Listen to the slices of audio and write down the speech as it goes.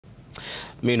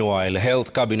Meanwhile,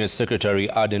 Health Cabinet Secretary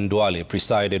Aden Duale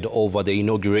presided over the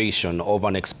inauguration of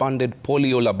an expanded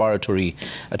polio laboratory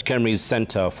at KEMRI's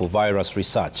Center for Virus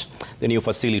Research. The new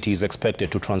facility is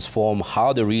expected to transform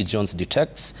how the region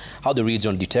detects,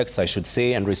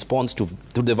 and responds to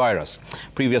the virus.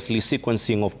 Previously,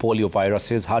 sequencing of polio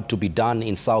viruses had to be done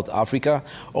in South Africa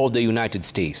or the United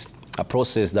States, a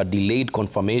process that delayed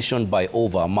confirmation by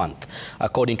over a month.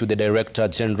 According to the Director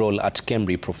General at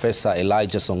KEMRI, Professor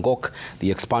Elijah Songok, the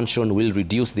expansion will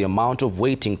reduce the amount of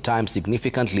waiting time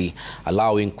significantly,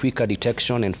 allowing quicker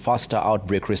detection and faster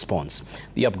outbreak response.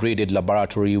 The upgraded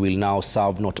laboratory will now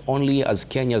serve not only as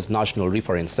Kenya's national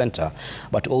reference center,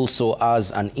 but also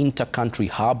as an inter-country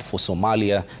hub for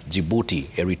Somalia, Djibouti,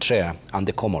 Eritrea, and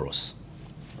the Comoros.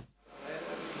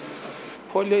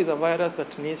 Polio is a virus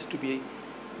that needs to be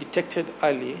detected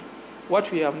early.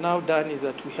 What we have now done is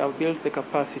that we have built the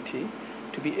capacity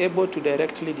to be able to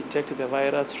directly detect the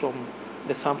virus from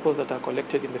the samples that are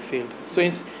collected in the field. So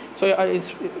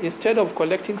instead of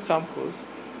collecting samples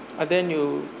and then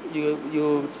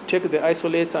you take the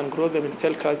isolates and grow them in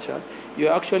cell culture,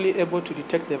 you're actually able to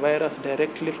detect the virus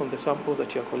directly from the samples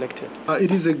that you have collected. It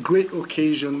is a great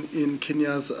occasion in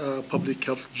Kenya's public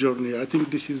health journey. I think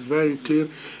this is very clear.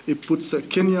 It puts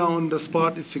Kenya on the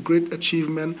spot. It's a great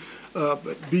achievement.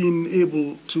 Being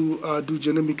able to do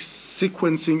genomic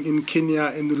sequencing in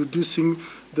Kenya and reducing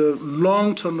the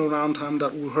long turnaround time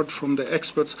that we heard from the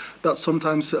experts that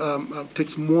sometimes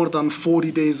takes more than 40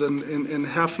 days, and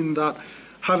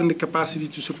having the capacity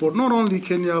to support not only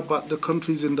Kenya but the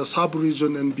countries in the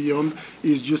sub-region and beyond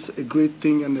is just a great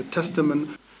thing and a testament.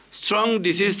 Strong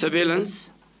disease surveillance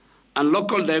and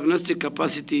local diagnostic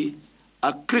capacity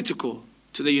are critical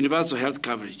to the universal health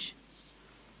coverage.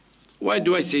 Why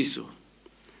do I say so?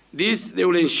 They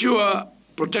will ensure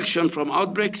protection from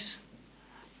outbreaks,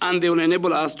 and they will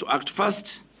enable us to act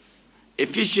fast,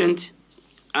 efficient,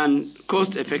 and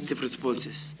cost-effective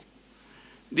responses.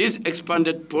 This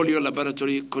expanded polio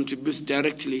laboratory contributes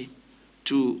directly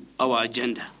to our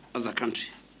agenda as a country.